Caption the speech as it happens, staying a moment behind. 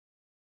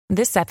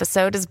This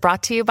episode is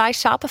brought to you by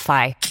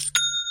Shopify.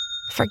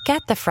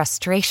 Forget the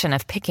frustration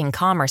of picking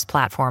commerce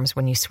platforms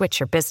when you switch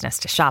your business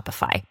to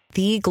Shopify,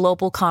 the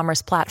global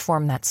commerce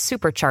platform that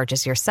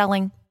supercharges your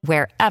selling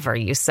wherever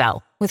you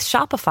sell. With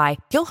Shopify,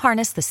 you'll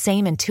harness the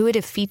same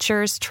intuitive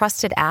features,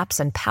 trusted apps,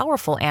 and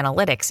powerful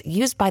analytics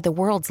used by the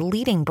world's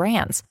leading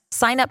brands.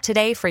 Sign up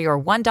today for your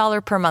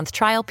 $1 per month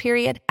trial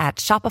period at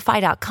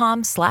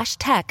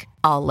shopify.com/tech,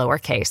 all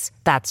lowercase.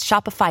 That's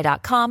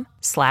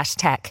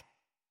shopify.com/tech.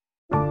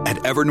 At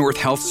Evernorth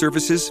Health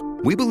Services,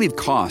 we believe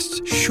costs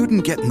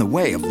shouldn't get in the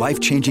way of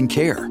life-changing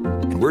care,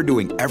 and we're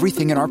doing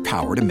everything in our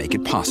power to make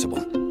it possible.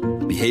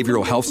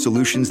 Behavioral health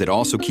solutions that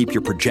also keep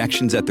your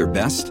projections at their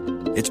best?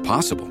 It's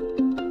possible.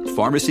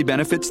 Pharmacy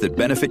benefits that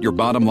benefit your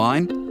bottom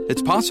line?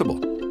 It's possible.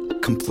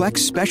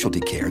 Complex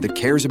specialty care that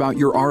cares about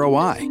your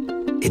ROI?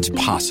 It's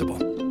possible.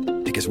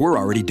 Because we're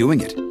already doing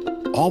it.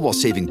 All while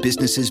saving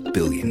businesses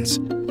billions.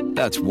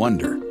 That's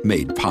Wonder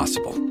made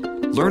possible.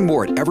 Learn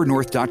more at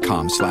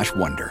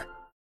evernorth.com/wonder.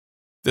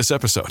 This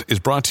episode is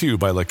brought to you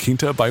by La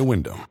Quinta by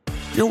Wyndham.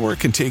 Your work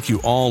can take you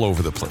all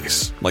over the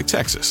place, like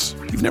Texas.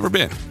 You've never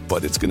been,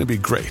 but it's going to be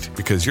great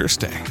because you're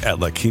staying at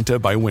La Quinta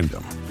by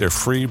Wyndham. Their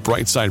free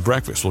Bright Side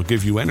breakfast will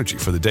give you energy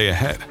for the day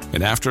ahead.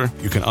 And after,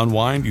 you can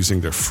unwind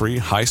using their free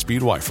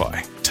high-speed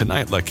Wi-Fi.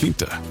 Tonight, La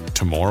Quinta.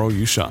 Tomorrow,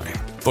 you shine.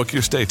 Book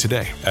your stay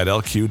today at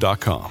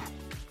LQ.com.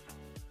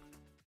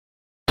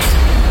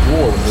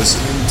 You're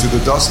listening to the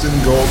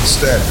Dustin Gold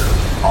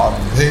Standard on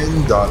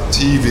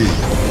Pain.tv.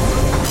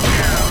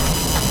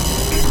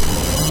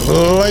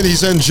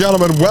 Ladies and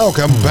gentlemen,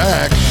 welcome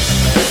back.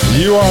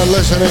 You are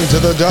listening to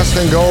the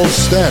Dustin Gold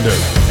Standard.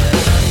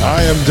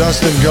 I am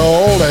Dustin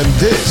Gold, and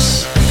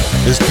this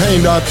is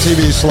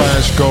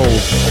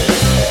Pain.tv/gold.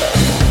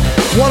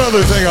 One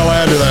other thing I'll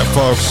add to that,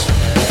 folks.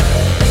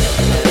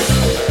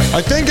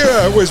 I think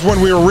it was when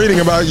we were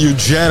reading about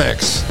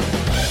eugenics,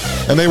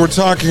 and they were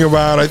talking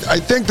about, I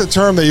think the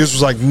term they used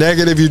was like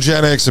negative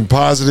eugenics and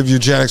positive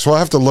eugenics. Well, I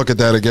have to look at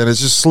that again.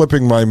 It's just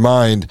slipping my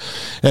mind.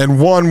 And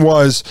one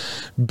was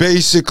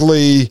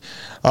basically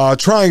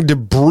trying to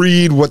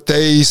breed what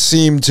they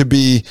seem to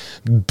be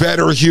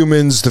better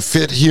humans, the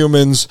fit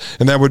humans,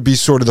 and that would be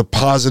sort of the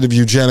positive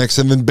eugenics,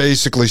 and then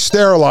basically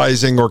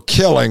sterilizing or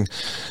killing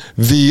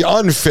the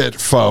unfit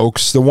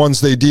folks, the ones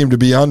they deem to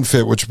be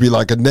unfit, which would be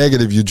like a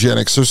negative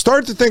eugenics. So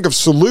start to think of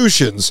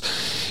solutions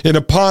in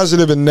a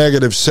positive and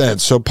negative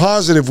sense. So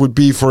positive would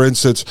be, for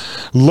instance,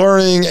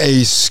 learning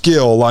a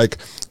skill like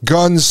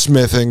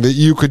gunsmithing that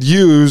you could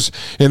use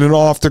in an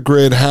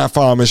off-the-grid,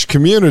 half-Amish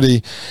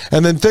community.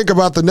 And then think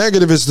about the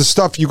negative is the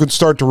stuff you could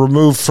start to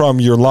remove from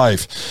your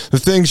life, the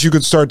things you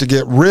could start to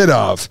get rid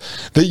of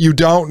that you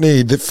don't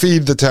need, that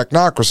feed the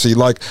technocracy,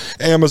 like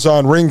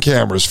Amazon Ring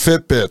cameras,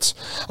 Fitbits,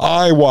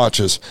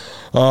 iWatches,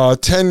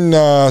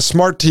 10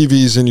 smart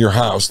TVs in your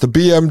house, the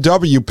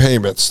BMW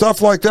payment,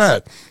 stuff like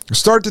that.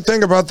 Start to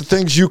think about the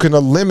things you can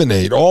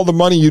eliminate, all the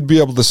money you'd be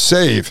able to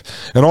save,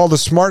 and all the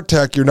smart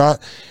tech you're not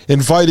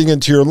inviting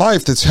into your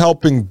life that's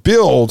helping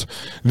build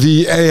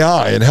the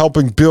AI and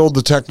helping build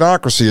the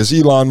technocracy, as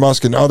Elon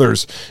Musk and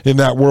others in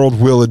that world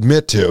will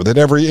admit to, that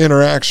every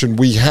interaction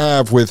we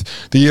have with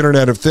the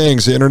Internet of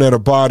Things, the Internet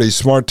of Bodies,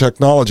 smart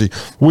technology,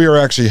 we are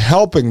actually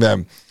helping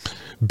them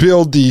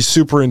build the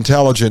super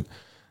intelligent,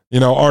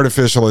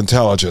 artificial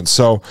intelligence.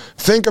 So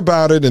think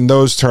about it in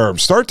those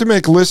terms. Start to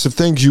make lists of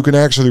things you can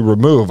actually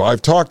remove.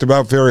 I've talked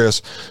about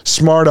various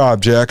smart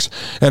objects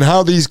and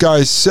how these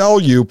guys sell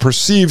you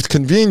perceived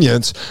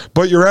convenience,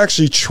 but you're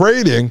actually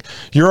trading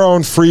your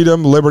own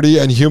freedom, liberty,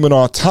 and human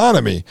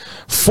autonomy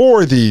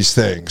for these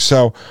things.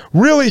 So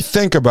really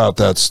think about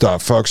that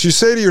stuff, folks. You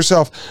say to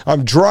yourself,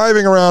 I'm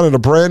driving around in a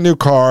brand new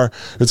car.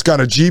 It's got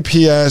a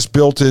GPS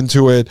built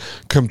into it,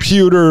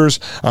 computers.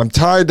 I'm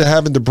tied to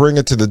having to bring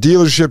it to the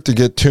dealership to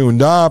get tuned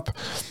up.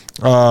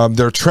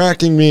 They're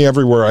tracking me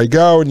everywhere I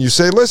go. And you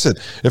say, listen,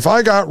 if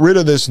I got rid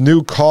of this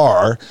new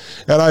car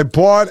and I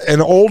bought an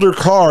older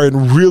car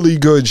in really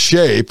good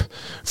shape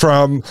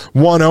from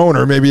one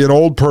owner, maybe an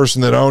old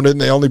person that owned it,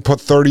 and they only put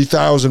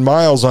 30,000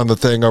 miles on the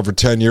thing over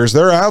 10 years.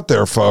 They're out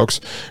there, folks.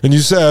 And you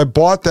say, I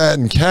bought that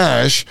in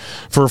cash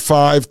for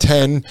 $5,000,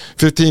 $10,000,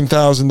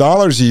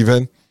 $15,000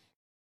 even.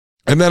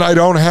 And then I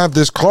don't have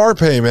this car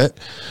payment.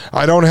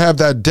 I don't have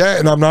that debt,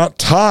 and I'm not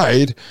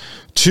tied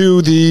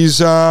to these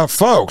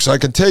folks. I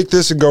can take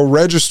this and go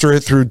register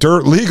it through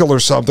Dirt Legal or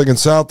something in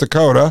South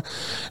Dakota,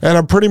 and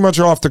I'm pretty much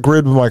off the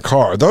grid with my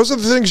car. Those are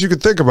the things you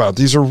could think about.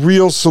 These are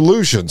real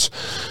solutions.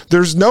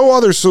 There's no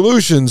other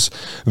solutions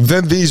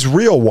than these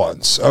real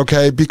ones,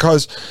 okay?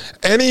 Because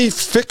any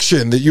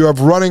fiction that you have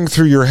running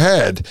through your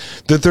head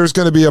that there's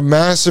going to be a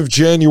massive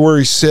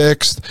January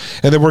 6th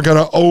and that we're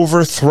going to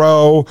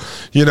overthrow,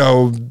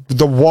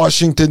 the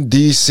Washington,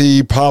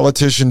 D.C.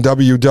 politician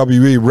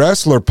WWE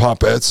wrestler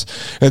puppets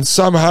and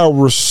somehow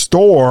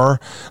restore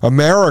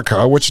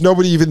America, which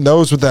nobody even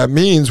knows what that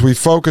means. We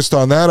focused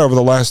on that over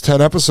the last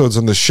 10 episodes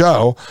on the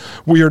show.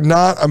 We are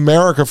not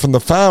America from the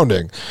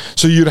founding.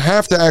 So you'd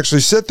have to actually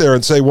sit there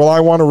and say, well,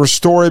 I want to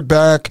restore it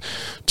back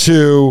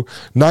to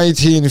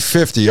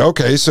 1950.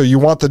 Okay, so you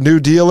want the New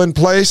Deal in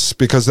place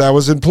because that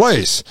was in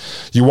place.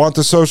 You want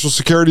the Social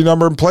Security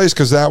number in place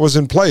because that was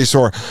in place.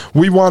 Or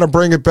we want to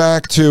bring it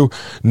back to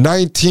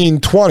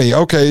 1920.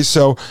 Okay,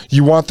 so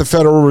you want the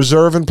Federal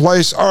Reserve in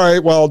place? All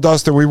right, well,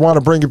 Dustin, we want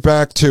to bring it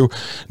back to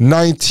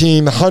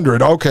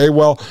 1900. Okay,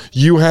 well,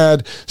 you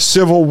had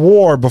civil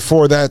war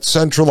before that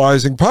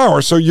centralizing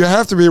power, so you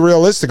have to be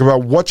realistic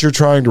about what you're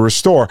trying to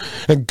restore.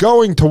 And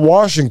going to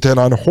Washington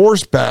on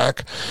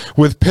horseback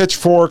with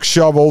pitchforks,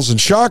 shovels, and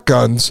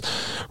shotguns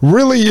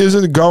really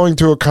isn't going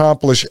to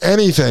accomplish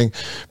anything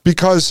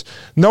because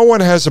no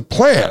one has a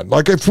plan.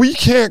 Like, if we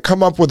can't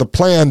come up with a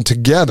plan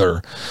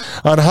together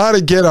on how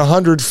to get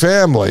 100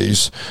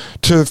 families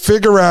to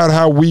figure out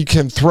how we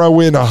can throw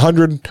in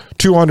 $100,000,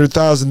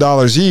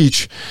 $200,000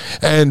 each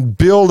and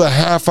build a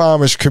half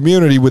Amish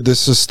community with this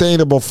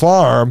sustainable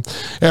farm,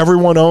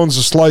 everyone owns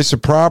a slice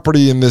of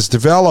property in this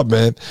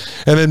development,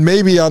 and then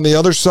maybe on the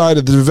other side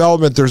of the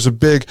development there's a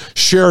big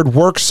shared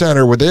work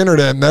center with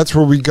internet, and that's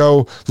where we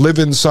go live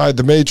inside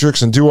the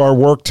matrix and do our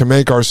work to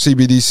make our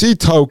CBDC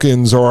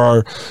tokens or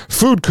our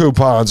food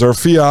coupons or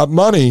fiat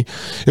money.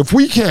 If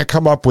we can't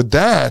come up with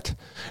that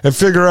and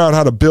figure out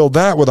how to build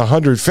that with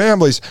 100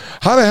 families,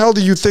 how the hell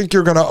do you think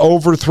you're going to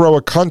overthrow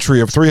a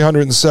country of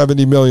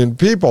 370 million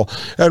people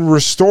and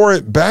restore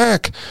it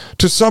back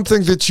to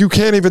something that you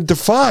can't even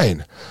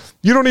define?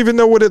 You don't even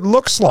know what it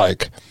looks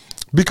like.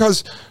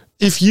 Because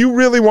if you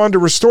really wanted to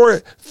restore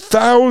it,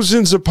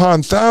 thousands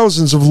upon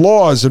thousands of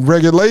laws and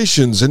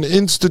regulations and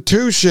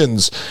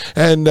institutions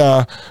and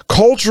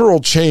cultural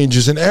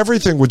changes and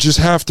everything would just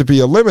have to be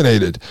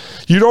eliminated.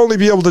 You'd only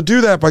be able to do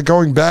that by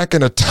going back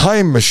in a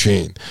time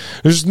machine.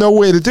 There's no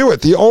way to do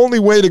it. The only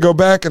way to go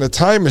back in a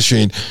time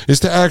machine is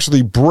to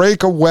actually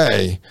break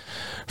away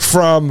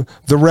from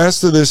the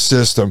rest of this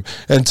system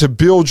and to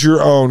build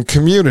your own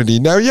community.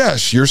 Now,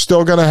 yes, you're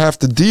still going to have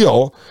to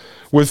deal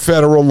with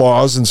federal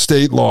laws and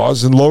state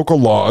laws and local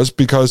laws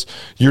because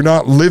you're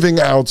not living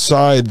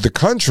outside the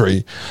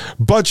country,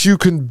 but you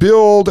can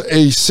build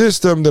a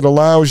system that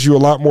allows you a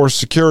lot more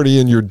security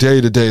in your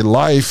day-to-day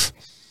life.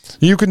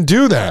 You can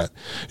do that.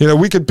 You know,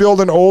 we could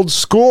build an old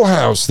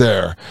schoolhouse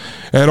there,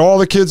 and all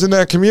the kids in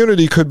that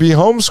community could be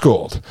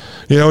homeschooled,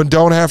 you know, and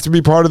don't have to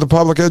be part of the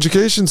public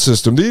education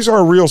system. These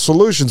are real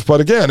solutions.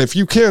 But again, if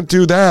you can't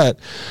do that,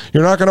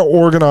 you're not going to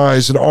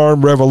organize an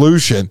armed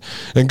revolution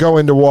and go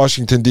into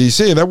Washington,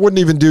 D.C., and that wouldn't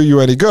even do you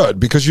any good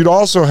because you'd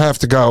also have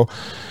to go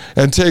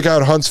and take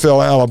out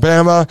Huntsville,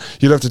 Alabama.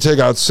 You'd have to take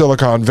out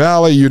Silicon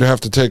Valley. You'd have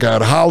to take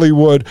out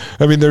Hollywood.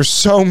 I mean, there's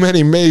so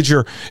many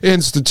major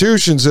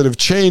institutions that have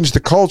changed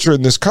the culture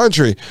in this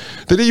country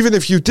that even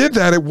if you did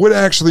that, it would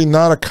actually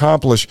not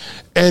accomplish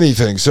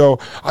anything. So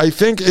I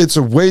think it's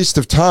a waste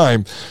of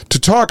time to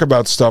talk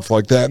about stuff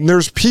like that. And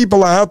there's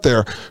people out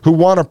there who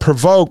want to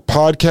provoke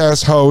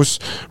podcast hosts,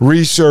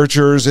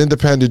 researchers,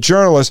 independent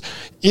journalists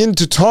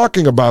into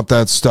talking about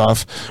that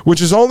stuff,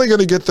 which is only going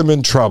to get them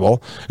in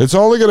trouble. It's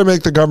only going to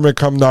make the government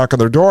come knock on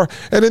their door.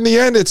 And in the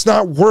end, it's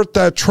not worth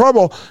that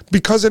trouble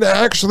because it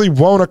actually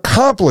won't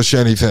accomplish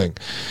anything.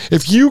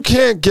 If you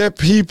can't get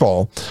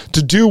people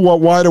to do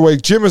what Wide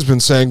Awake Jim has been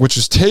saying, which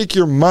is take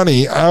your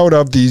money out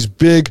of these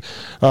big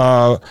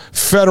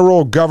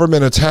federal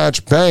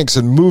government-attached banks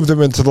and move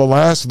them into the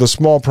last of the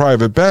small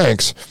private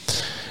banks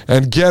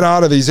and get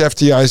out of these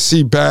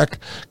FDIC-backed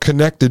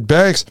connected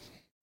banks,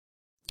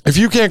 if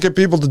you can't get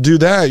people to do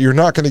that, you're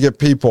not going to get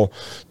people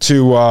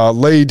to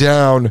lay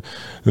down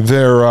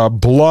their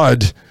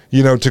blood,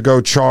 you know, to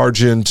go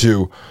charge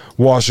into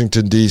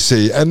Washington,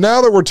 D.C. And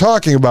now that we're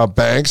talking about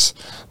banks,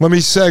 let me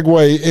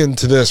segue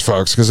into this,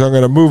 folks, because I'm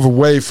going to move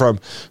away from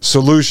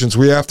solutions.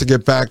 We have to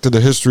get back to the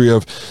history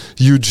of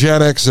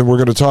eugenics, and we're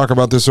going to talk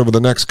about this over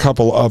the next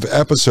couple of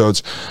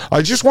episodes.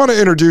 I just want to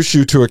introduce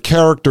you to a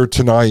character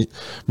tonight.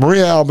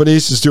 Maria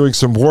Albanese is doing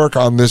some work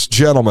on this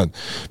gentleman,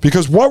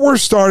 because what we're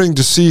starting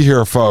to see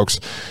here, folks,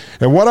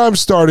 and what I'm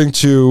starting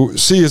to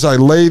see as I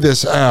lay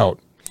this out,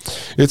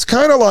 it's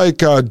kind of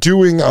like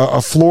doing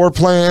a floor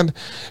plan,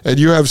 and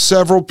you have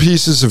several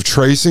pieces of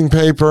tracing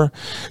paper.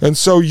 And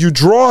so you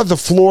draw the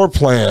floor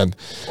plan,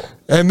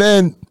 and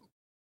then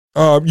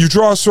you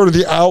draw sort of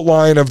the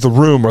outline of the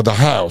room or the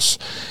house.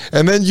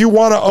 And then you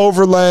want to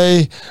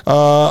overlay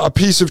a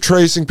piece of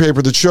tracing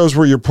paper that shows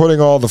where you're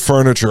putting all the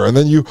furniture. And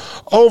then you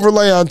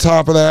overlay on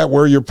top of that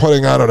where you're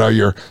putting, I don't know,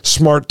 your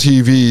smart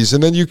TVs.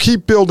 And then you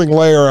keep building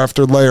layer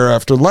after layer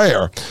after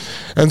layer.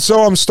 And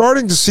so I'm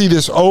starting to see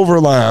this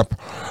overlap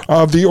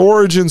of the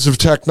origins of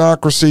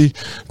technocracy,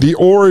 the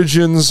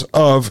origins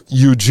of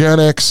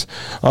eugenics,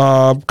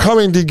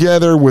 coming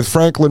together with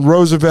Franklin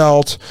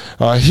Roosevelt,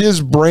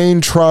 his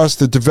brain trust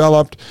that developed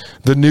developed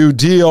the New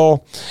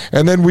Deal.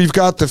 And then we've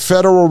got the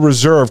Federal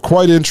Reserve,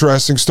 quite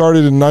interesting,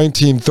 started in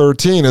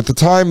 1913. At the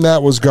time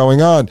that was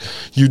going on,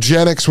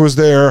 eugenics was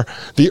there.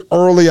 The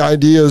early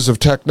ideas of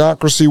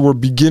technocracy were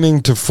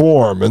beginning to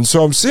form. And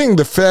so I'm seeing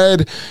the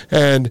Fed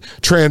and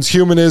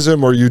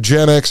transhumanism or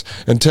eugenics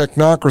and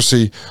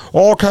technocracy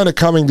all kind of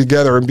coming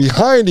together. And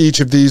behind each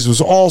of these was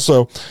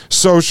also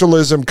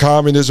socialism,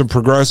 communism,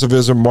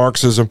 progressivism,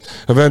 Marxism,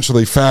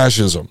 eventually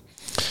fascism.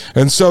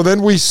 And so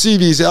then we see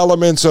these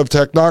elements of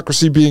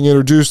technocracy being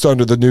introduced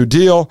under the New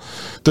Deal.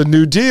 The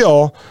New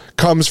Deal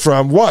comes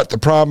from what? The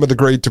problem of the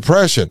Great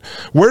Depression.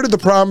 Where did the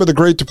problem of the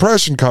Great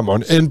Depression come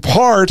on? In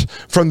part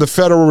from the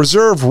Federal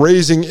Reserve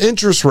raising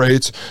interest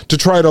rates to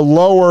try to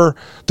lower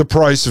the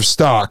price of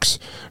stocks,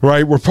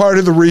 right? We're part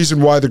of the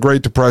reason why the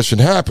Great Depression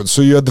happened.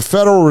 So you had the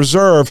Federal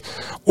Reserve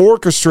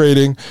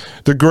orchestrating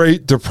the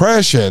Great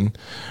Depression,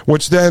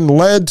 which then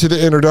led to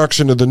the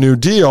introduction of the New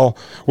Deal,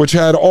 which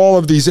had all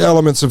of these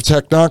elements of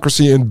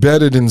technocracy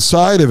embedded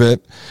inside of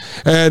it.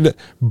 And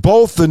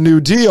both the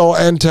New Deal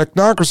and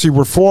technocracy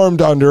were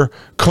formed under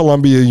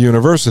Columbia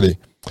University.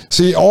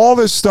 See, all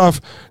this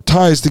stuff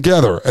ties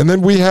together. And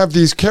then we have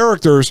these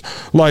characters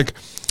like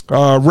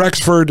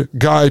Rexford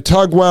Guy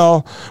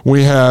Tugwell.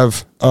 We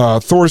have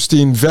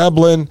Thorstein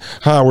Veblen,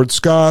 Howard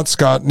Scott,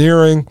 Scott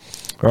Nearing,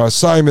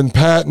 Simon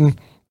Patton.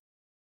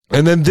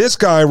 And then this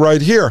guy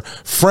right here,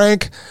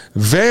 Frank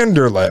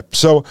Vanderlip.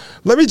 So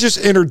let me just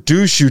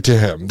introduce you to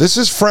him. This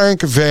is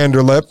Frank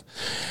Vanderlip,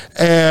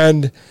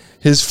 and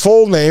his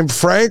full name,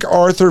 Frank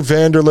Arthur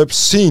Vanderlip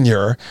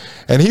Sr.,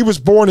 and he was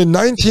born in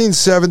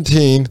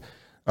November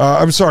 17th,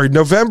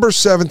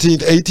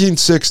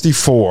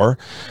 1864,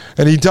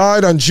 and he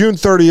died on June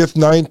 30th,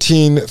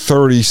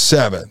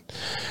 1937.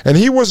 And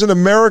he was an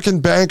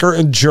American banker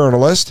and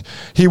journalist.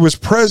 He was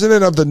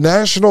president of the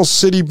National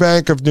City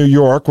Bank of New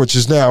York, which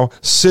is now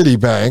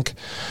Citibank,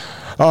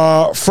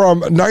 from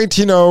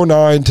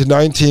 1909 to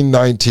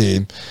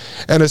 1919,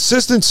 and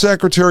Assistant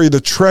Secretary of the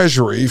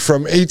Treasury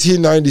from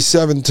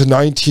 1897 to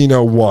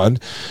 1901.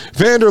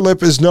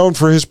 Vanderlip is known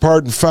for his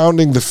part in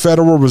founding the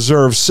Federal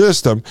Reserve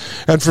System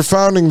and for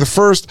founding the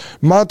first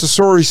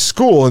Montessori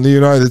school in the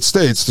United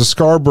States, the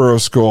Scarborough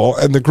School,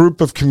 and the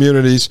group of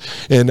communities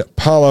in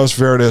Palos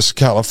Verdes,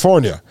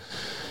 California.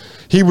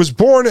 He was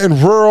born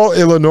in rural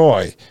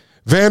Illinois.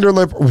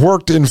 Vanderlip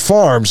worked in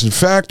farms and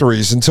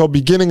factories until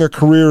beginning a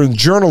career in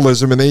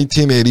journalism in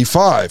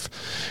 1885.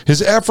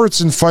 His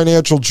efforts in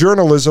financial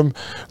journalism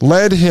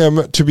led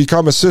him to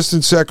become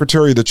Assistant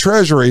Secretary of the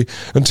Treasury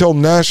until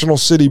National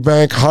City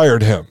Bank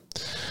hired him.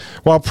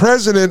 While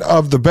president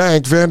of the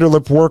bank,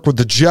 Vanderlip worked with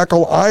the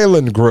Jekyll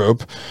Island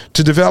Group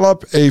to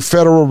develop a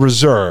Federal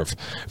Reserve.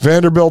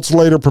 Vanderbilt's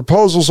later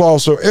proposals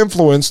also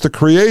influenced the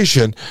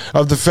creation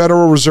of the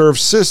Federal Reserve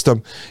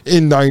System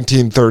in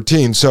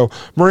 1913. So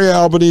Maria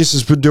Albanese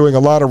has been doing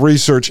a lot of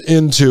research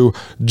into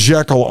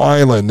Jekyll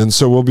Island, and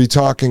so we'll be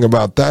talking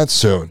about that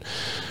soon.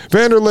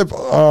 Vanderlip's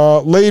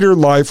later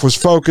life was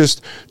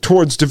focused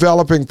towards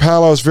developing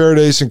Palos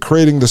Verdes and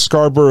creating the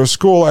Scarborough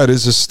School at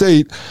his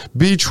estate,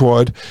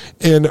 Beechwood,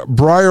 in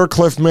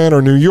Briarcliff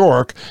Manor, New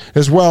York,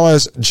 as well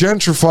as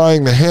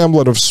gentrifying the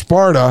hamlet of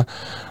Sparta,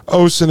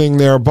 Ossining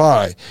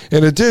nearby.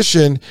 In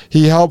addition,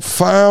 he helped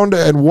found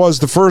and was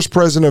the first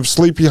president of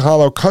Sleepy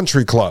Hollow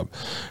Country Club.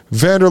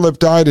 Vanderlip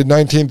died in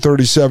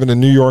 1937 in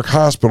New York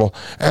Hospital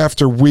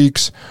after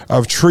weeks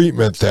of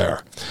treatment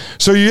there.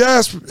 So you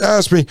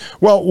ask me,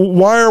 well,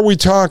 why are we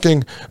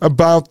talking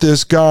about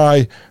this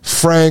guy,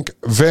 Frank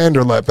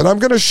Vanderlip? And I'm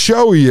going to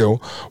show you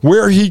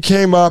where he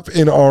came up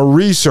in our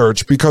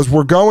research, because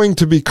we're going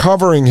to be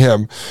covering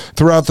him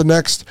throughout the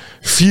next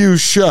few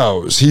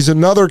shows. He's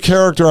another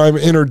character I'm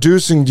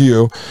introducing to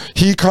you.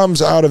 He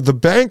comes out of the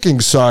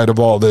banking side of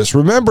all this.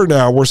 Remember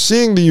now, we're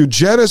seeing the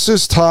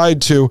eugenicists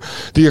tied to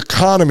the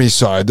economy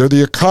side. They're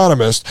the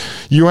economists.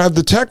 You have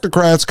the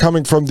technocrats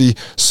coming from the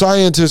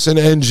scientists and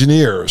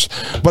engineers,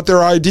 but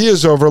their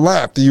ideas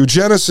overlap. The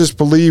eugenicists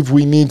believe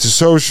we need to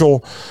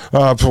socially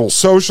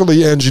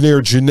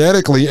engineer,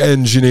 genetically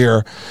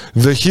engineer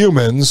the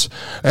humans,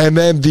 and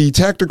then the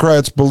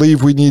technocrats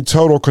believe we need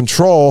total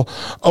control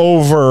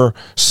over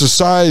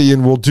society,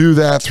 and we'll do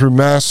that through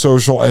mass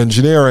social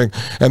engineering.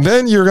 And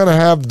then you're going to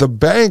have the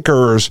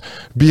bankers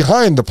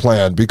behind the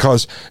plan,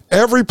 because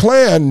every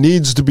plan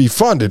needs to be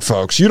funded,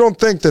 folks. You don't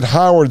think that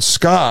Howard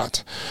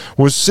Scott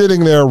was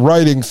sitting there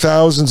writing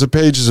thousands of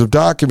pages of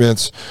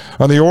documents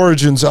on the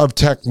origins of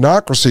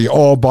technocracy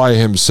all by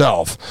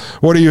himself.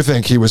 What do you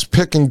think? He was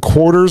picking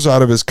quarters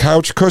out of his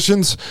couch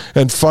cushions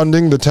and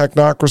funding the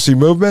technocracy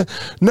movement?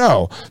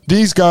 No,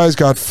 these guys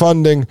got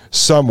funding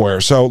somewhere.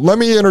 So let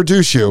me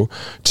introduce you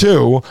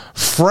to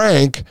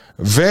Frank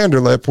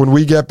Vanderlip when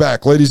we get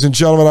back. Ladies and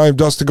gentlemen, I am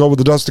Dustin Gold with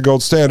the Dustin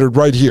Gold Standard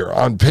right here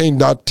on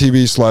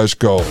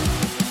Pain.tv/gold.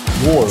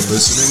 You're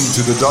listening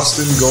to the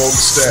Dustin Gold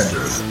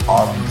Standard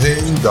on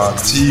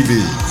Pain.tv.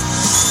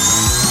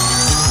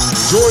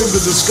 Join the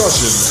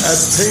discussion at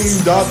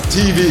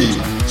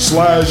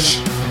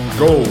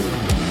Pain.tv/gold.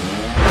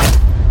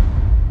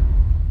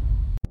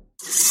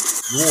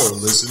 You're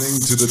listening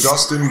to the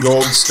Dustin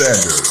Gold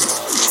Standard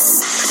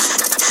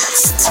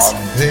on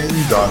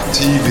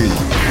Pain.tv.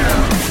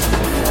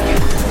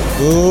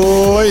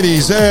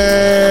 Ladies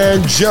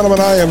and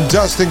gentlemen, I am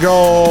Dustin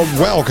Gold.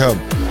 Welcome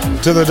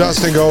to the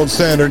Dustin Gold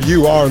Standard.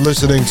 You are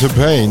listening to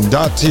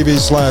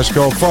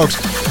Pain.tv/Gold. Folks,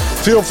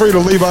 feel free to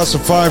leave us a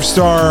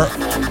 5-star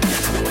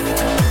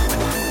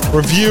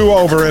review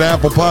over at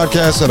Apple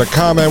Podcasts and a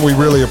comment. We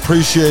really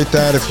appreciate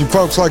that. If you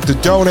folks like to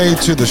donate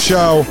to the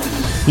show,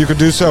 you can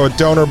do so at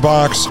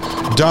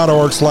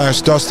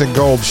donorbox.org/Dustin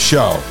Gold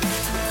Show.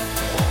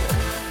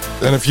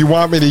 And if you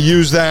want me to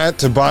use that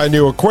to buy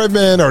new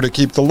equipment or to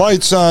keep the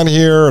lights on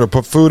here or to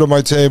put food on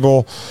my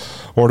table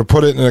or to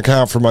put it in an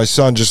account for my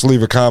son, just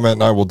leave a comment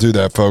and I will do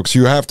that, folks.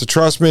 You have to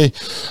trust me.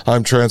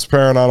 I'm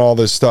transparent on all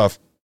this stuff.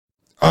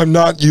 I'm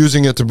not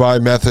using it to buy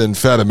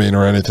methamphetamine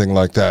or anything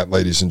like that,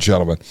 ladies and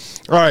gentlemen.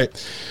 All right.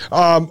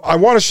 I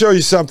want to show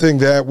you something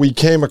that we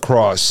came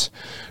across.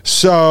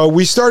 So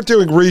we start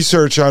doing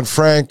research on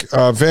Frank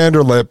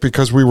Vanderlip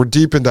because we were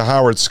deep into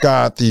Howard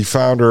Scott, the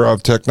founder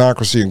of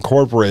Technocracy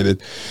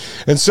Incorporated.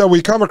 And so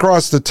we come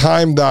across the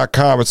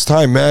Time.com, it's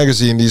Time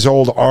Magazine, these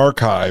old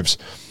archives.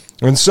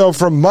 And so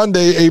from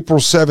Monday, April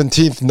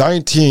 17th,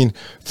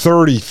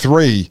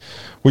 1933,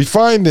 we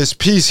find this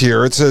piece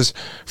here. It says,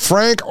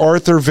 Frank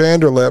Arthur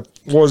Vanderlip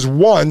was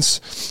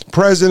once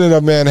president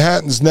of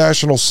Manhattan's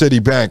National City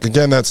Bank.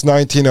 Again, that's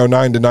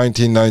 1909 to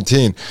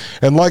 1919.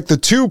 And like the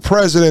two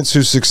presidents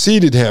who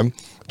succeeded him,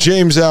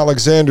 James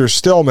Alexander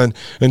Stillman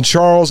and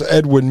Charles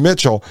Edwin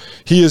Mitchell,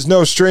 he is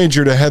no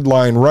stranger to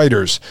headline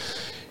writers.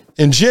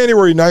 In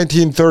January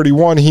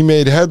 1931, he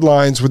made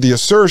headlines with the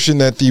assertion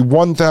that the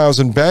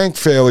 1,000 bank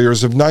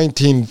failures of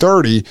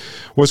 1930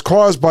 was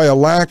caused by a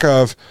lack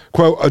of,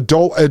 quote,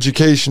 adult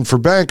education for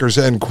bankers,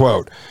 end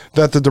quote,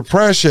 that the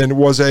Depression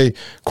was a,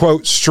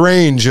 quote,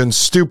 strange and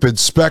stupid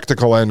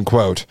spectacle, end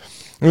quote.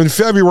 In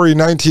February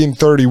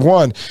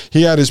 1931,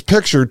 he had his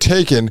picture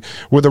taken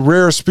with a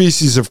rare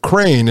species of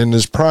crane in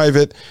his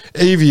private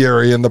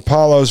aviary in the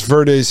Palos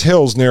Verdes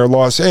Hills near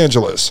Los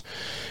Angeles.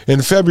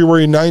 In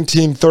February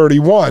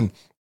 1931,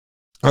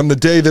 on the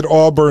day that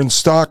Auburn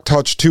stock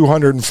touched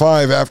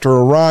 205 after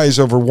a rise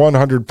over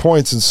 100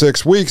 points in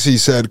 6 weeks, he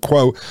said,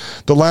 quote,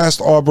 the last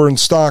Auburn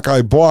stock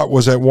I bought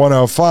was at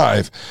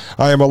 105.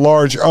 I am a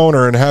large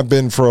owner and have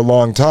been for a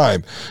long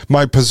time.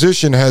 My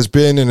position has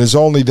been and is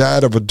only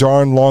that of a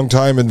darn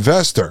long-time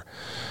investor.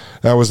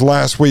 That was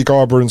last week.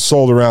 Auburn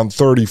sold around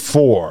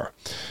 34.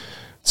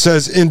 It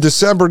says in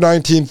December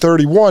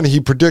 1931,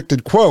 he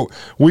predicted, quote,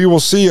 we will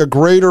see a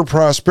greater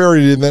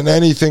prosperity than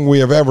anything we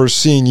have ever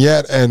seen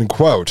yet, end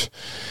quote.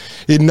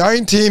 In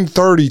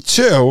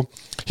 1932,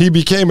 he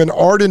became an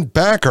ardent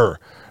backer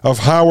of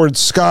Howard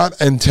Scott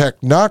and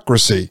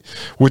Technocracy,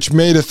 which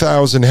made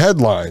 1,000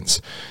 headlines.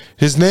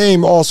 His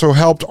name also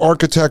helped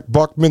architect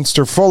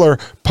Buckminster Fuller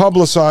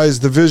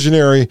publicize the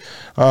visionary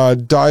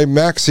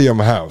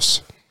Dymaxium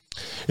House.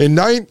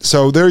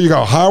 So there you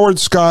go, Howard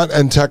Scott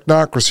and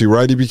Technocracy,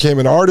 right? He became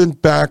an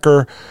ardent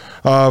backer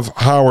of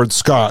Howard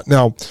Scott.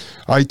 Now,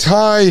 I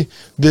tie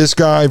this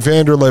guy,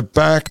 Vanderlip,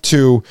 back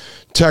to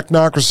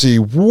Technocracy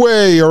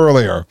way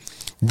earlier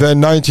than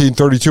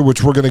 1932,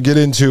 which we're going to get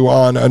into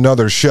on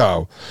another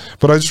show.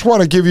 But I just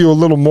want to give you a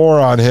little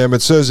more on him.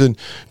 It says in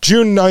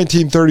June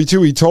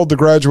 1932, he told the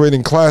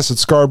graduating class at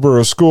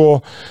Scarborough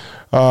School,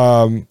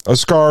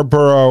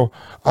 Scarborough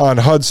on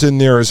Hudson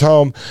near his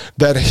home,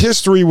 that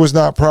history was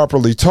not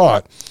properly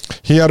taught.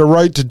 He had a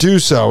right to do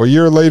so. A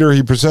year later,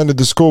 he presented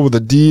the school with a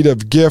deed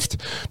of gift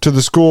to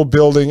the school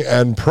building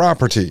and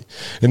property.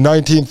 In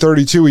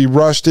 1932, he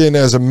rushed in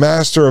as a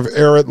master of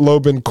Errett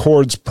Loban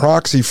Cord's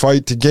proxy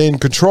fight to gain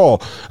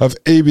control of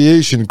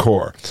Aviation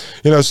Corps.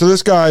 So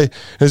this guy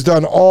has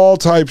done all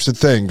types of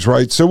things,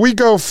 right? So we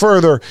go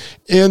further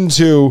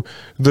into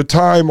the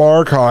Time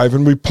archive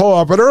and we pull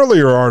up an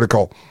earlier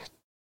article.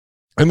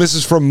 And this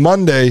is from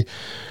Monday,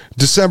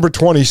 December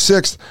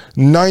 26th,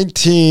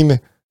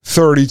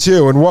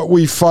 1932. And what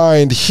we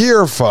find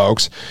here,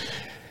 folks,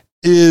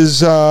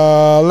 is,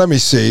 let me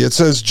see. It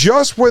says,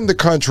 just when the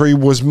country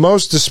was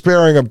most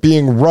despairing of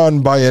being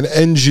run by an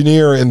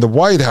engineer in the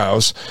White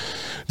House,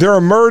 there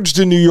emerged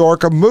in New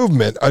York a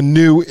movement, a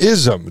new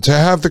ism, to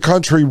have the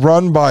country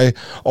run by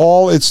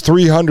all its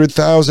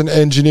 300,000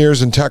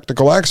 engineers and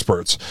technical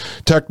experts.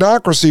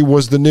 Technocracy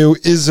was the new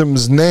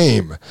ism's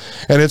name,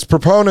 and its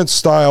proponents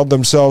styled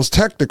themselves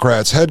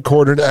technocrats,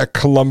 headquartered at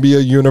Columbia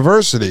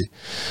University.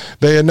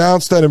 They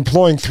announced that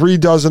employing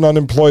 36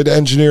 unemployed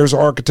engineers,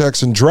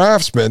 architects, and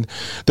draftsmen,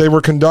 they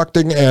were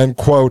conducting an,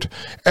 quote,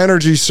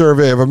 energy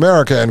survey of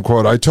America, end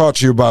quote. I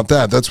taught you about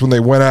that. That's when they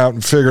went out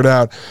and figured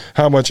out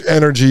how much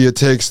energy it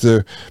takes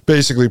to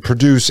basically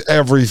produce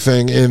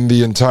everything in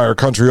the entire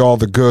country, all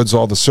the goods,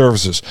 all the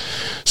services.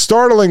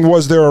 Startling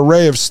was their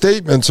array of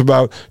statements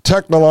about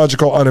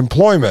technological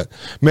unemployment,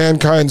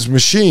 mankind's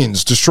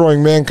machines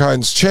destroying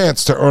mankind's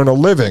chance to earn a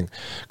living,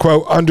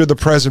 quote, under the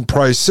present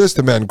price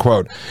system, end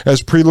quote.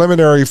 As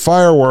preliminary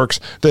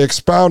fireworks, they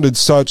expounded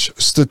such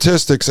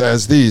statistics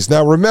as these.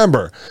 Now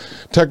remember,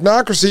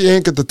 Technocracy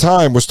Inc. at the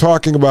time was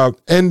talking about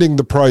ending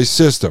the price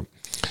system.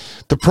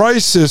 The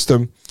price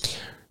system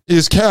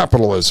is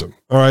capitalism,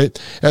 all right?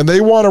 And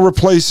they want to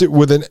replace it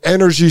with an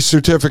energy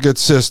certificate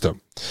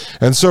system.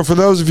 And so for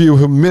those of you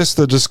who missed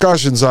the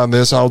discussions on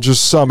this, I'll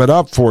just sum it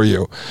up for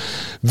you.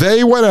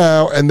 They went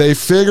out and they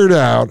figured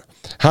out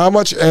how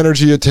much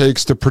energy it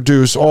takes to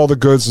produce all the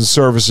goods and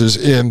services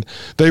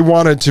they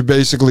wanted to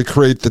basically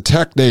create the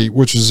Technocratic,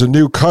 which is a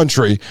new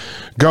country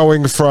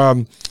going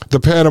from the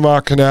Panama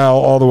Canal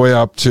all the way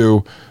up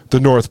to the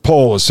North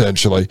Pole,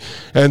 essentially.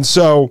 And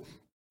so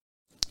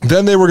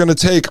then they were going to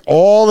take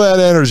all that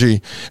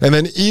energy and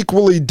then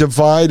equally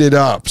divide it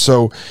up.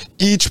 So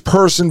each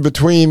person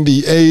between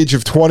the age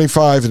of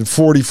 25 and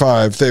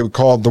 45, they would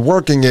call it the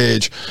working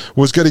age,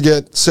 was going to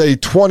get, say,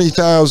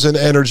 20,000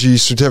 energy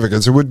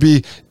certificates. It would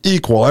be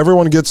equal.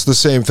 Everyone gets the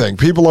same thing.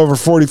 People over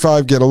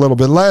 45 get a little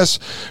bit less.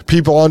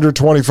 People under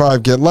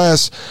 25 get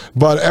less.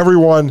 But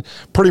everyone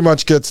pretty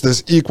much gets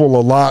this equal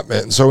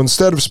allotment. So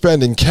instead of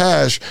spending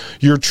cash,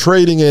 you're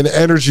trading in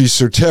energy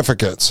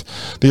certificates,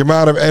 the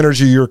amount of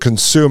energy you're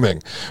consuming,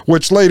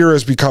 which later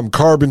has become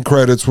carbon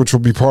credits, which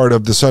will be part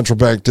of the central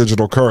bank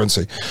digital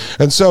currency.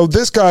 And so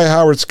this guy,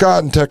 Howard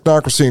Scott, and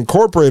Technocracy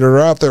Incorporated are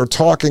out there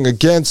talking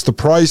against the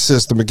price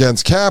system,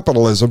 against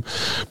capitalism.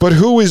 But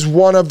who is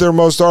one of their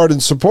most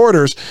ardent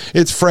supporters?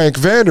 It's Frank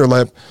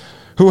Vanderlip,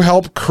 who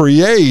helped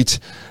create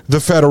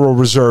the Federal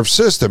Reserve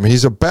System.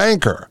 He's a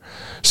banker.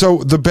 So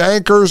the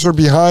bankers are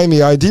behind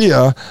the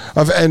idea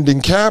of ending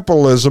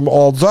capitalism,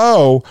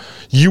 although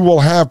you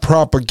will have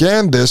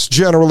propagandists,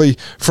 generally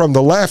from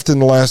the left in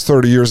the last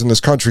 30 years in this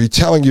country,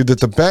 telling you that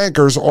the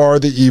bankers are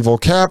the evil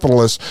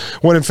capitalists,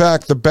 when in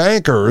fact the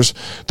bankers,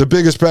 the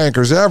biggest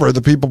bankers ever,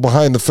 the people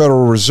behind the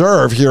Federal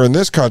Reserve here in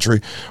this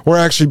country, were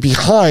actually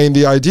behind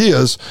the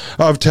ideas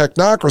of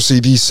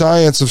technocracy, the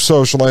science of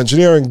social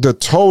engineering, the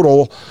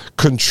total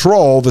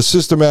control, the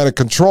systematic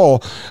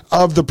control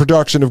of the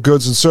production of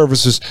goods and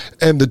services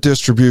and the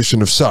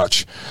distribution of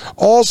such.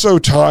 Also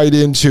tied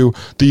into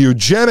the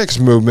eugenics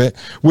movement,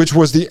 which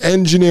was the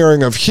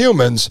engineering of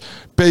humans,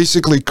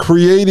 basically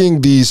creating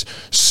these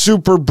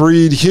super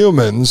breed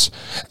humans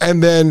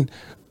and then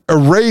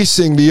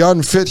erasing the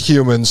unfit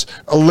humans,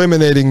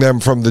 eliminating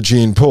them from the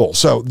gene pool.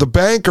 So the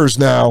bankers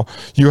now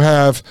you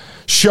have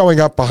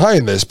showing up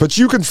behind this, but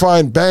you can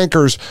find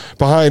bankers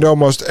behind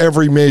almost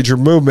every major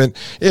movement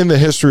in the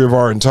history of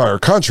our entire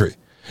country.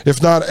 If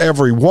not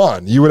every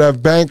one. You would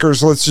have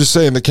bankers, let's just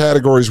say in the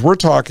categories we're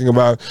talking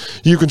about,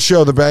 you can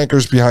show the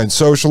bankers behind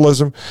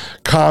socialism,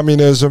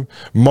 communism,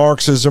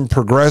 Marxism,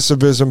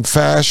 progressivism,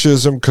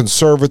 fascism,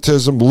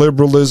 conservatism,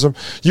 liberalism.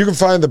 You can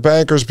find the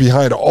bankers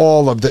behind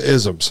all of the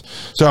isms.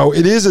 So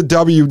it is a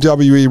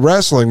WWE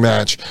wrestling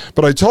match,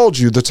 but I told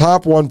you the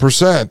top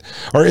 1%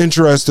 are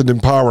interested in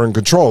power and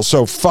control.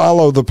 So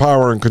follow the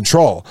power and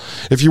control.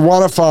 If you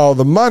want to follow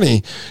the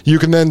money, you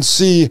can then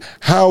see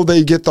how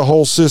they get the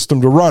whole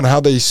system to run, how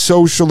they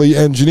socially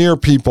engineer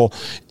people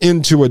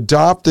into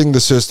adopting the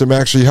system,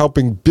 actually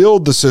helping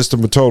build the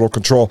system of total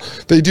control.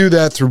 They do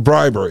that through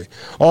bribery,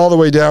 all the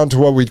way down to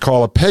what we'd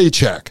call a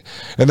paycheck.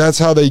 And that's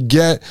how they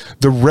get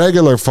the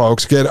regular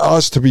folks, get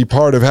us to be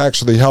part of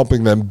actually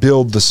helping them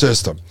build the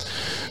system.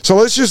 So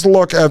let's just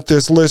look at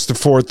this list of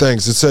 4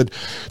 things. It said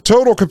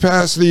total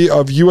capacity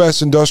of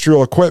U.S.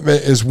 industrial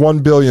equipment is 1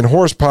 billion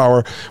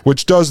horsepower,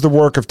 which does the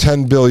work of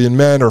 10 billion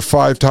men, or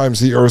 5 times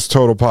the Earth's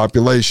total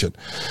population.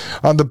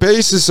 On the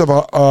basis of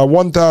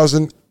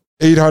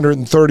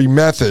 1,830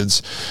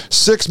 methods,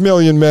 6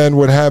 million men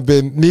would have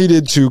been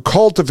needed to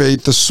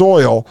cultivate the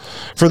soil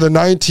for the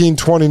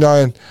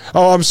 1929.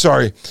 Oh, I'm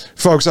sorry,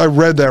 folks, I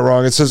read that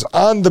wrong. It says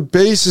on the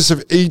basis of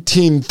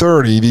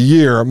 1830, the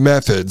year,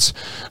 methods,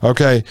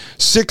 okay,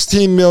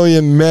 16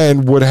 million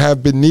men would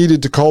have been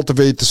needed to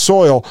cultivate the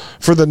soil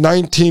for the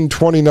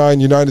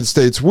 1929 United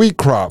States wheat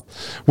crop.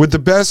 With the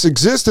best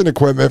existing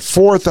equipment,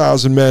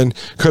 4,000 men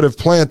could have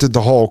planted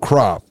the whole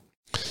crop.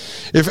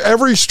 If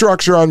every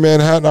structure on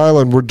Manhattan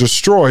Island were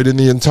destroyed and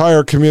the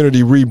entire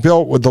community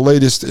rebuilt with the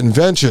latest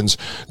inventions,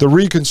 the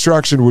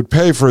reconstruction would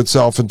pay for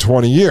itself in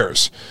 20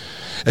 years.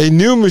 A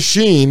new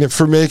machine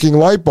for making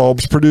light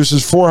bulbs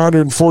produces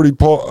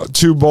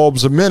 442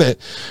 bulbs a minute,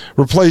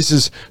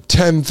 replaces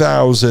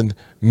 10,000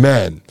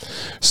 men.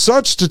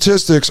 Such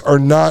statistics are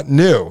not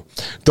new.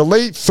 The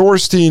late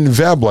Thorstein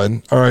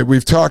Veblen, all right,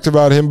 we've talked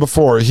about him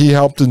before. He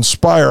helped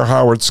inspire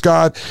Howard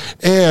Scott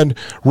and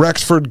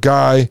Rexford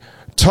Guy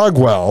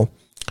Tugwell,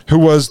 who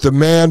was the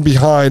man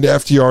behind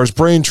FDR's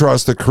brain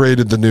trust that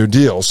created the New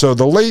Deal. So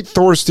the late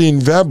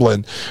Thorstein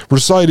Veblen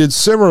recited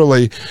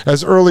similarly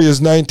as early as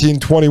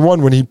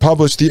 1921 when he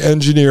published The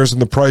Engineers and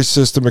the Price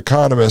System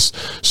Economists.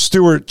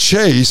 Stuart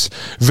Chase,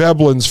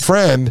 Veblen's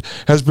friend,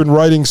 has been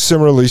writing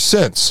similarly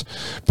since.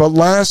 But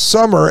last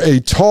summer, a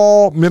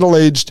tall,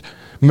 middle-aged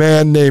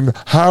man named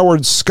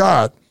Howard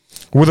Scott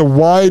with a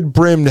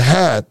wide-brimmed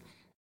hat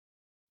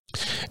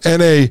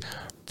and a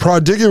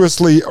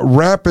prodigiously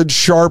rapid,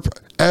 sharp,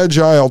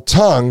 agile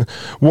tongue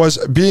was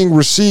being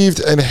received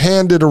and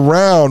handed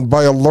around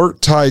by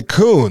alert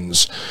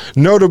tycoons,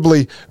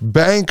 notably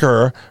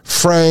banker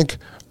Frank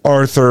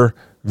Arthur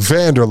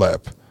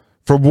Vanderlip.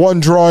 From one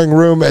drawing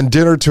room and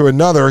dinner to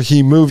another,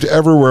 he moved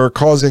everywhere,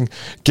 causing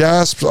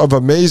gasps of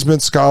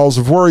amazement, scowls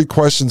of worry,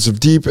 questions of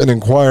deep and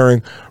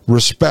inquiring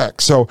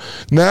respect. So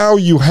now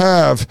you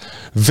have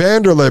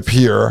Vanderlip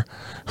here,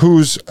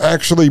 who's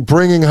actually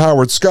bringing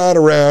Howard Scott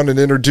around and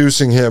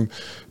introducing him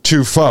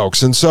to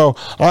folks. And so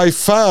I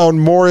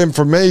found more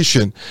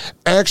information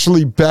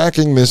actually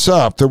backing this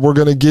up that we're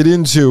going to get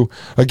into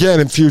again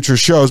in future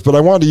shows, but I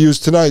wanted to use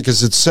tonight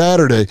because it's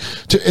Saturday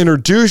to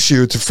introduce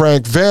you to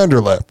Frank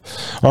Vanderlip.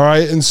 All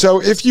right. And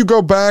so if you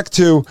go back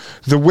to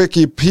the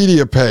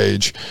Wikipedia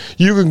page,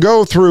 you can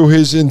go through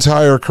his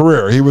entire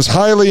career. He was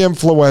highly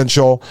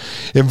influential,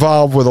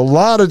 involved with a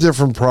lot of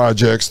different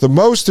projects, the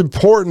most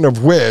important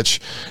of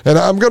which, and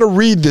I'm going to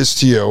read this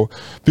to you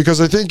because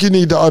I think you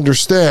need to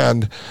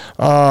understand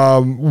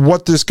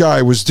what this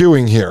guy was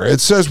doing here.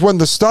 It says, when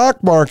the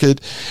stock market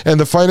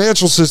and the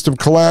financial system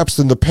collapsed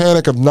in the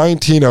panic of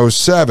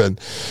 1907,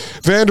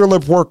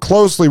 Vanderlip worked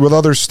closely with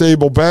other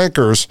stable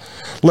bankers,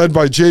 led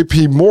by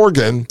J.P.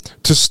 Morgan,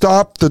 to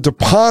stop the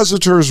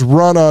depositors'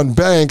 run on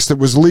banks that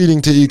was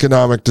leading to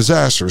economic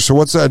disaster. So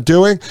what's that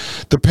doing?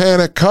 The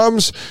panic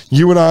comes,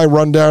 you and I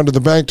run down to the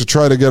bank to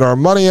try to get our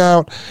money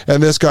out,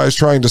 and this guy's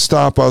trying to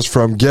stop us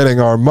from getting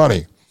our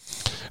money.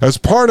 As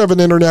part of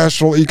an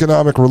international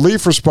economic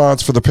relief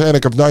response for the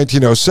Panic of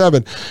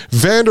 1907,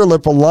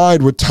 Vanderlip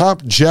allied with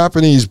top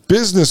Japanese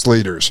business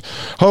leaders,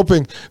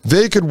 hoping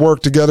they could work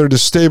together to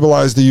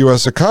stabilize the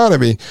U.S.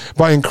 economy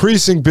by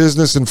increasing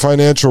business and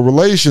financial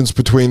relations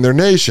between their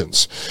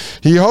nations.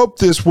 He hoped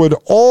this would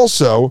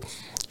also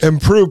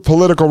improve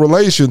political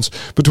relations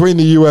between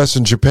the U.S.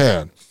 and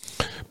Japan.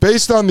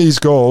 Based on these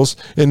goals,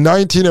 in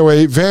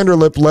 1908,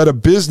 Vanderlip led a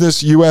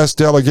business U.S.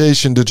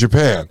 delegation to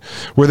Japan,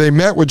 where they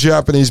met with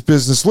Japanese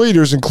business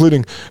leaders,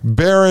 including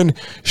Baron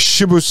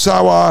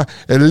Shibusawa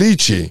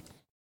Eiichi,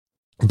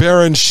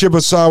 Baron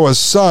Shibusawa's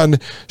son,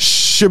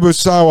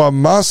 Shibusawa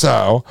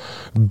Masao,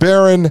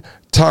 Baron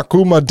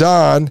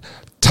Takumadan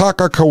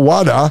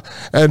Takakawada,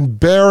 and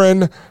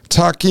Baron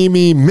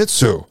Takemi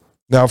Mitsu.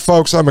 Now,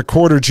 folks, I'm a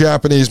quarter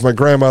Japanese. My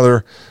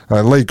grandmother,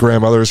 late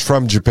grandmother, is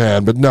from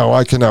Japan, but no,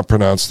 I cannot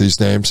pronounce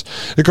these names.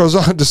 It goes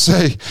on to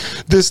say,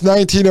 this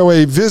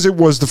 1908 visit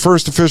was the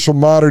first official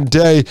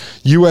modern-day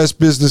U.S.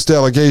 business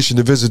delegation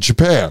to visit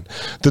Japan.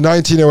 The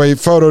 1908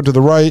 photo to the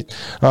right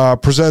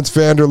presents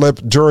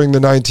Vanderlip during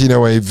the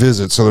 1908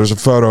 visit, so there's a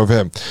photo of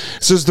him.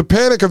 It says, the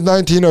Panic of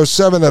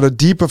 1907 had a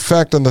deep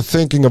effect on the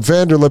thinking of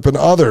Vanderlip and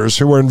others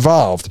who were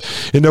involved.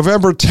 In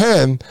November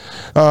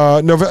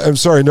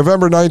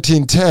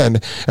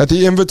 1910, at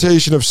the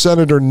invitation of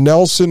Senator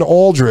Nelson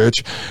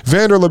Aldrich,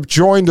 Vanderlip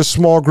joined a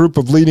small group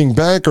of leading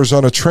bankers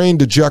on a train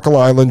to Jekyll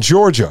Island,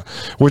 Georgia,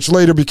 which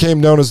later became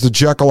known as the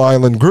Jekyll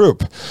Island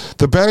Group.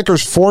 The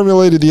bankers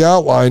formulated the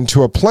outline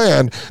to a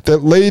plan that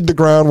laid the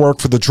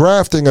groundwork for the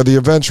drafting of the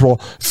eventual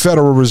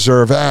Federal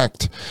Reserve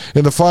Act.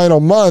 In the final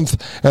month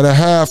and a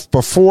half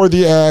before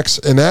the Act's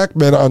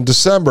enactment on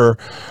December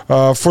 23,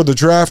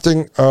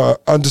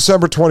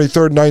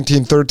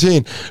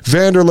 1913,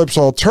 Vanderlip's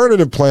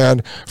alternative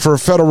plan for a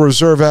Federal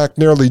Reserve Act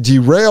nearly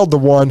derailed the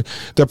one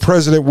that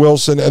President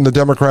Wilson and the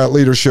Democrat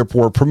leadership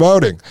were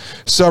promoting.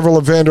 Several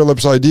of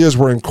Vanderlip's ideas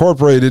were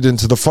incorporated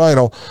into the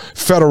final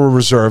Federal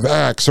Reserve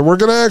Act. So we're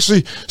going to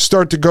actually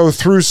start to go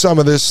through some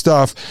of this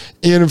stuff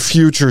in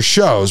future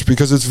shows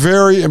because it's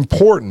very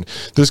important.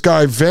 This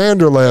guy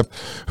Vanderlip,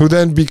 who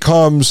then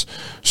becomes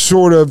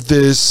sort of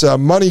this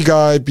money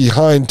guy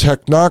behind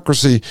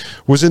technocracy,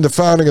 was in the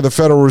founding of the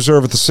Federal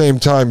Reserve at the same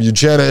time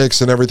eugenics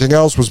and everything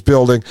else was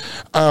building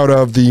out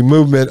of the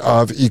movement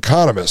of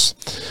economists.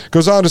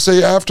 Goes on to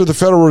say, after the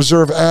Federal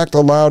Reserve Act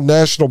allowed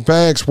national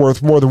banks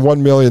worth more than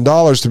 $1 million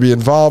to be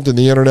involved in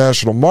the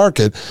international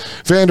market,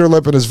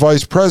 Vanderlip and his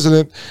vice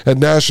president at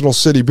National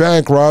City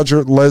Bank,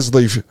 Roger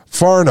Leslie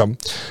Farnham,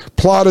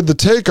 plotted the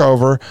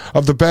takeover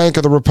of the Bank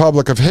of the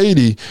Republic of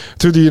Haiti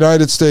through the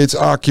United States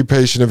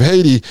occupation of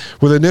Haiti,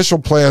 with initial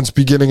plans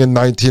beginning in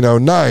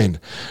 1909.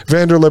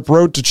 Vanderlip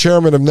wrote to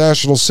chairman of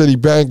National City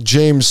Bank,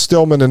 James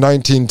Stillman, in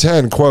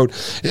 1910, quote,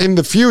 in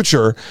the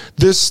future,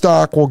 this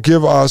stock will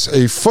give us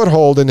a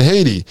foothold in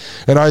Haiti,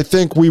 and I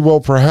think we will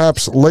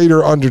perhaps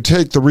later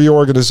undertake the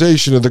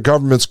reorganization of the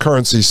government's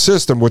currency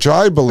system, which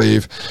I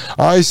believe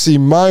I see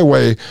my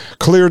way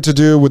clear to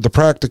do with the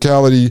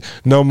practicality,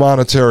 no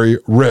monetary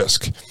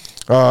risk.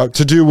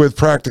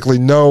 Practically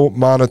no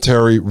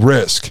monetary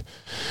risk.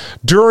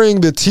 During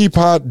the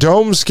Teapot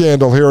Dome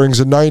scandal hearings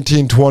in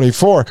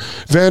 1924,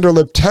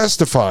 Vanderlip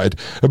testified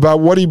about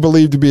what he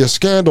believed to be a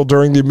scandal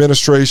during the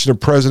administration of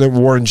President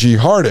Warren G.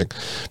 Harding.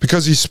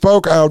 Because he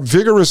spoke out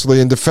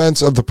vigorously in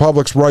defense of the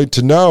public's right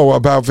to know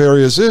about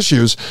various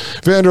issues,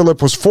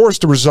 Vanderlip was forced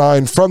to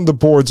resign from the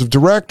boards of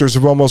directors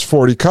of almost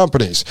 40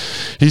 companies.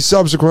 He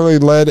subsequently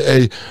led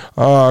a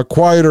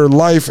quieter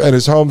life at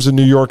his homes in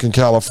New York and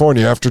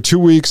California. After 2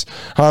 weeks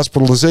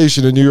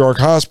hospitalization in New York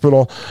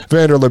Hospital,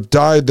 Vanderlip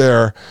died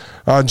there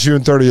on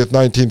June 30th,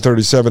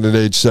 1937 at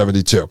age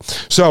 72.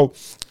 So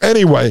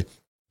anyway,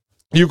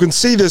 you can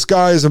see this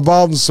guy is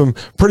involved in some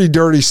pretty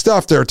dirty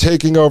stuff. They're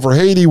taking over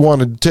Haiti,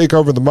 wanted to take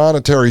over the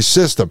monetary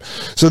system.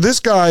 So this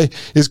guy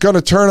is going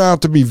to turn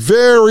out to be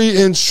very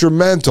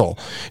instrumental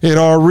in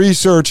our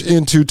research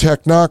into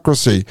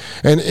technocracy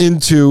and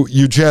into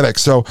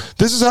eugenics. So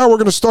this is how we're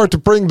going to start to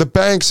bring the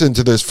banks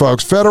into this,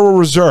 folks. Federal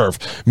Reserve,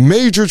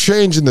 major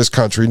change in this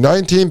country.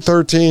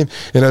 1913,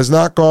 it has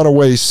not gone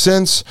away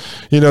since.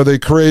 They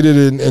created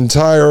an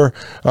entire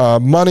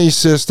money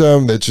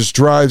system that just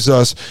drives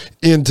us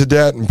into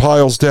debt and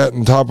piles debt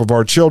on top of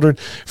our children.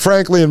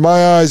 Frankly, in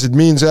my eyes, it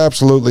means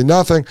absolutely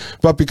nothing.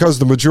 But because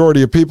the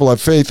majority of people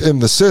have faith in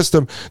the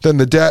system, then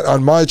the debt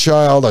on my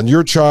child, on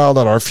your child,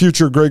 on our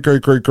future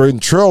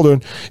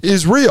great-great-great-great-children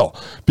is real.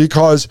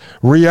 Because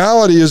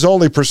reality is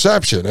only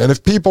perception. And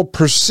if people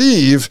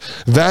perceive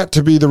that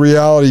to be the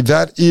reality,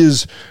 that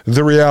is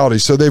the reality.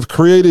 So they've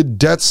created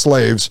debt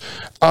slaves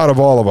out of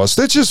all of us.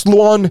 That's just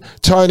one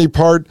tiny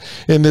part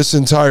in this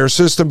entire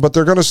system, but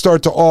they're going to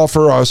start to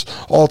offer us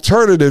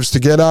alternatives to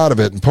get out of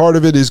it. And part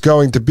of it is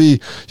going to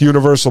be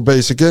universal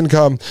basic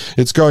income.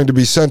 It's going to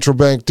be central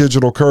bank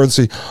digital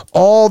currency.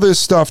 All this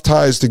stuff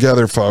ties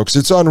together, folks.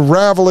 It's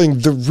unraveling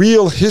the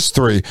real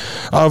history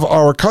of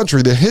our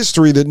country, the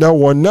history that no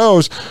one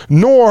knows,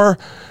 nor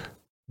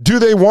do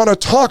they want to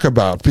talk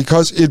about,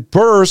 because it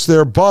bursts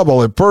their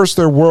bubble, it bursts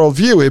their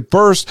worldview, it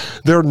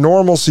bursts their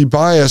normalcy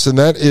bias, and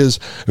that is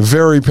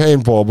very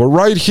painful. But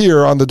right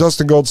here on the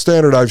Dustin Gold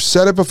Standard, I've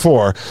said it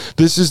before,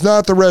 this is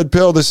not the red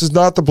pill, this is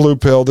not the blue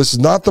pill, this is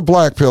not the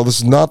black pill, this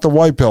is not the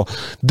white pill.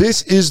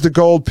 This is the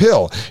gold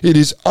pill. It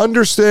is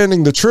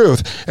understanding the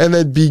truth and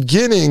then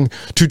beginning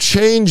to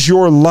change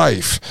your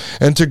life.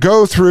 And to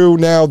go through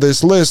now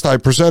this list I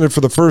presented for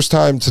the first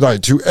time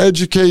tonight, to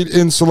educate,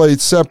 insulate,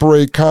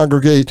 separate,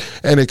 congregate,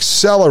 and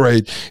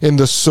accelerate in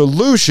the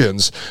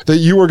solutions that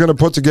you are going to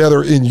put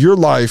together in your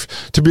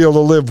life to be able to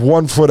live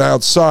 1 foot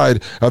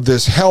outside of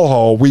this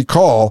hellhole we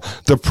call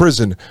the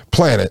prison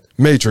planet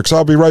matrix.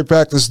 I'll be right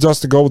back. This is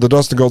Dustin Gold with the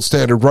Dustin Gold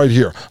Standard right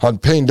here on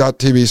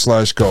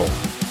Pain.tv/gold.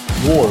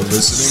 You're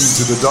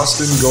listening to the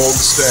Dustin Gold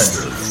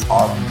Standard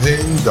on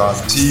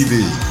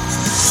Pain.tv.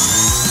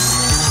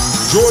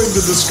 Join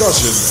the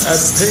discussion at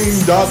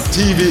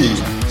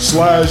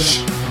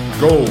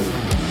Pain.tv/gold.